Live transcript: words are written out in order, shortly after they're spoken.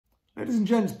Ladies and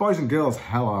gents, boys and girls,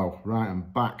 hello. Right, I'm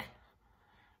back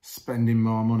spending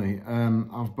more money.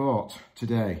 I've bought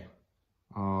today,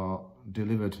 or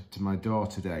delivered to my door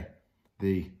today,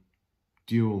 the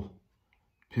dual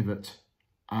pivot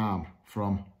arm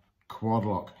from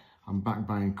QUADLOCK. I'm back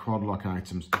buying QUADLOCK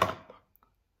items.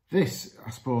 This, I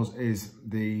suppose, is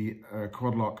the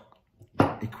QUADLOCK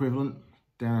equivalent,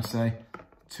 dare I say,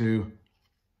 to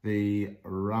the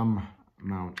RAM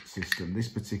mount system. This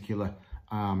particular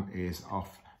arm is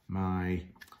off my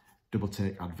double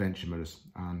take adventure mirrors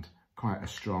and quite a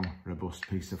strong, robust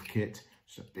piece of kit.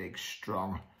 It's a big,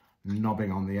 strong knobbing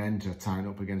on the end to tighten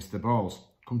up against the balls.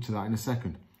 Come to that in a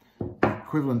second. The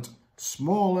equivalent,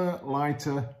 smaller,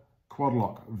 lighter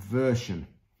QUADLOCK version.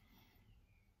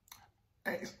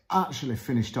 It's actually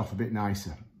finished off a bit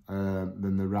nicer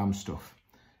than the RAM stuff.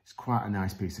 It's quite a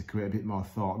nice piece of kit, a bit more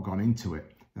thought gone into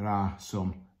it. There are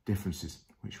some differences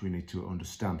which we need to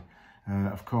understand.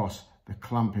 Of course, the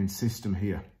clamping system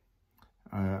here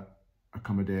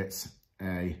accommodates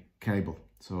a cable,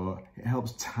 so it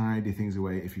helps tidy things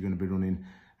away if you're going to be running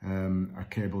a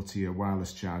cable to your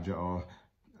wireless charger or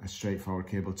a straightforward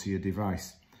cable to your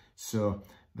device. So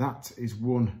that is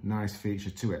one nice feature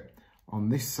to it. On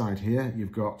this side here,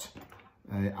 you've got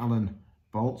a Allen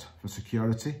bolt for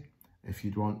security. If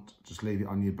you'd want, just leave it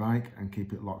on your bike and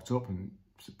keep it locked up, and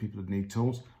people would need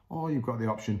tools. Or you've got the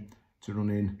option to run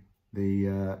in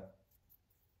the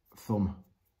thumb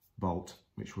bolt,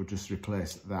 which will just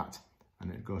replace that and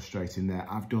it goes straight in there.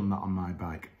 I've done that on my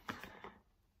bike.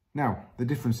 Now, the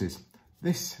difference is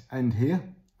this end here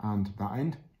and that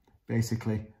end,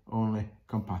 basically only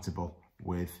compatible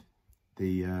with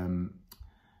the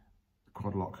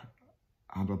QUADLOCK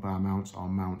handlebar mounts or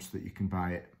mounts that you can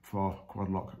buy it for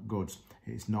QUADLOCK goods.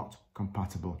 It's not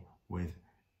compatible with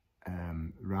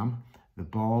RAM. The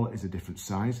ball is a different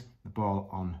size. The ball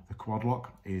on the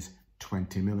QUADLOCK is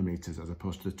 20mm as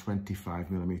opposed to the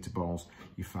 25mm balls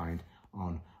you find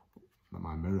on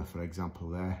my mirror, for example.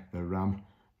 There, the RAM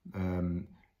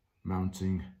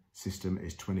mounting system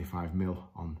is 25mm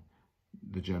on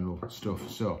the general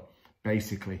stuff. So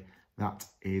basically that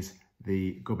is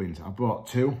the gubbins. I bought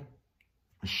two,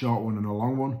 a short one and a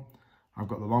long one. I've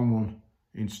got the long one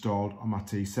installed on my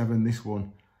T7. This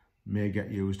one may get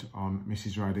used on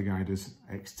Mrs. Rider Guider's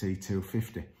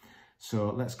XT250. So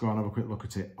let's go and have a quick look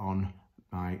at it on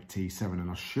my T7 and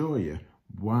I'll show you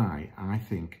why I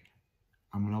think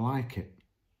I'm going to like it.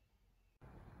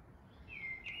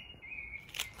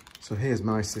 So here's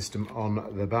my system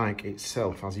on the bike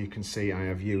itself. As you can see, I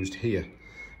have used here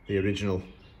the original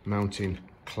mounting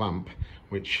clamp,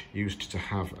 which used to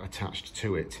have attached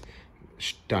to it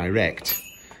direct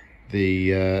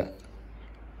the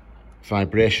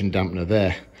vibration dampener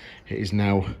there. It is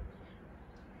now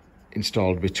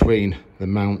installed between the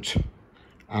mount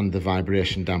and the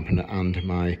vibration dampener and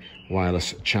my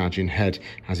wireless charging head.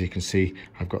 As you can see,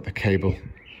 I've got the cable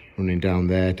running down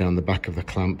there, down the back of the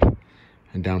clamp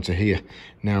and down to here.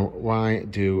 Now, why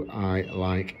do I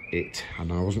like it?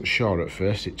 And I wasn't sure at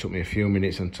first. It took me a few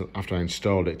minutes until after I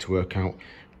installed it to work out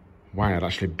why I'd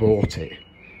actually bought it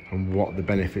and what the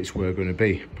benefits were going to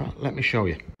be. But let me show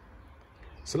you.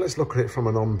 So let's look at it from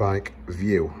an on-bike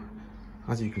view.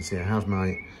 As you can see, I have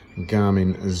my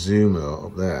Garmin Zumo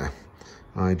up there,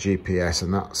 my GPS,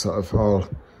 and that sort of all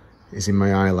is in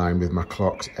my eye line with my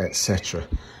clocks, etc.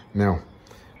 Now,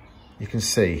 you can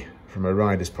see from a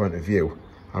rider's point of view,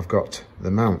 I've got the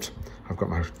mount, I've got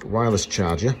my wireless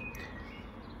charger.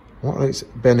 What it's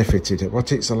benefited,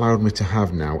 what it's allowed me to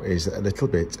have now is a little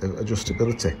bit of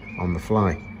adjustability on the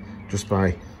fly, just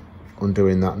by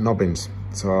undoing that knobbins.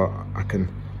 So I can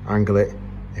angle it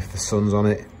if the sun's on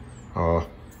it, or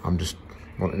I'm just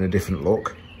wanting a different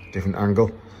look, different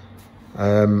angle,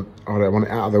 or I want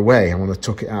it out of the way, I want to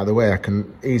tuck it out of the way. I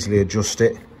can easily adjust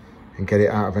it and get it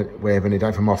out of the way of any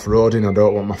doubt. If I'm off-roading, I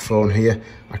don't want my phone here,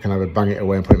 I can either bang it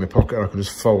away and put it in my pocket, or I can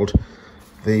just fold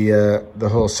the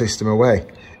whole system away.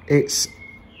 It's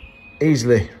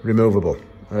easily removable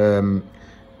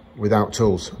without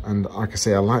tools, and like I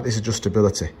say, I like this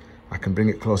adjustability. I can bring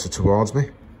it closer towards me,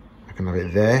 I can have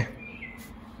it there,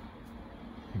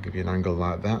 I'll give you an angle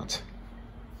like that,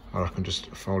 or I can just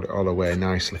fold it all away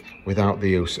nicely without the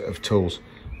use of tools.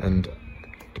 And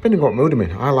depending on what mood I'm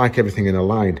in, I like everything in a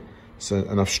line. So,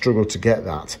 and I've struggled to get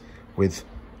that with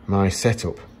my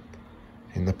setup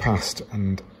in the past,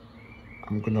 and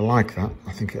I'm going to like that.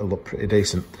 I think it'll look pretty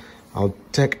decent. I'll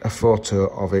take a photo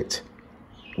of it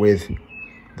with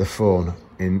the phone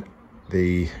in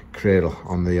the cradle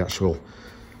on the actual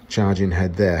charging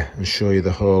head there and show you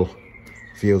the whole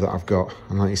view that I've got.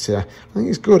 And like you say, I think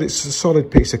it's good. It's a solid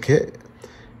piece of kit.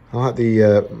 I like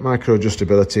the micro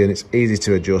adjustability, and it's easy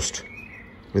to adjust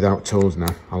without tools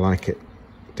now. I like it.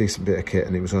 Decent bit of kit,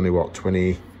 and it was only what,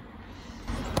 20, I think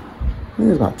it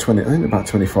was about 20, I think about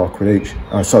 24 quid each.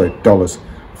 Oh, sorry, dollars.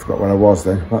 I forgot where I was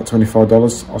then. About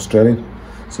 $24 Australian.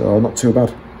 So not too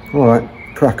bad. All right,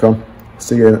 crack on.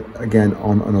 See you again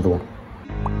on another one.